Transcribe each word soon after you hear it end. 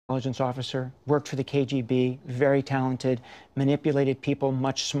intelligence officer, worked for the KGB, very talented, manipulated people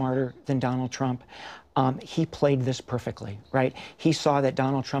much smarter than Donald Trump. He played this perfectly, right? He saw that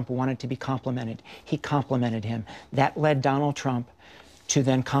Donald Trump wanted to be complimented. He complimented him. That led Donald Trump to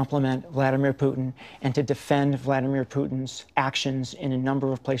then compliment Vladimir Putin and to defend Vladimir Putin's actions in a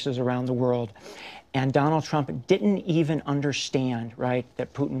number of places around the world. And Donald Trump didn't even understand, right,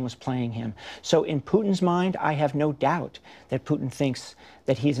 that Putin was playing him. So in Putin's mind, I have no doubt that Putin thinks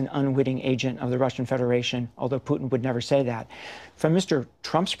that he's an unwitting agent of the Russian Federation, although Putin would never say that. From Mr.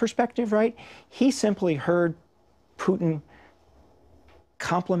 Trump's perspective, right, he simply heard Putin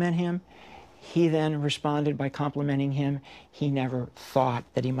compliment him. He then responded by complimenting him. He never thought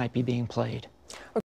that he might be being played.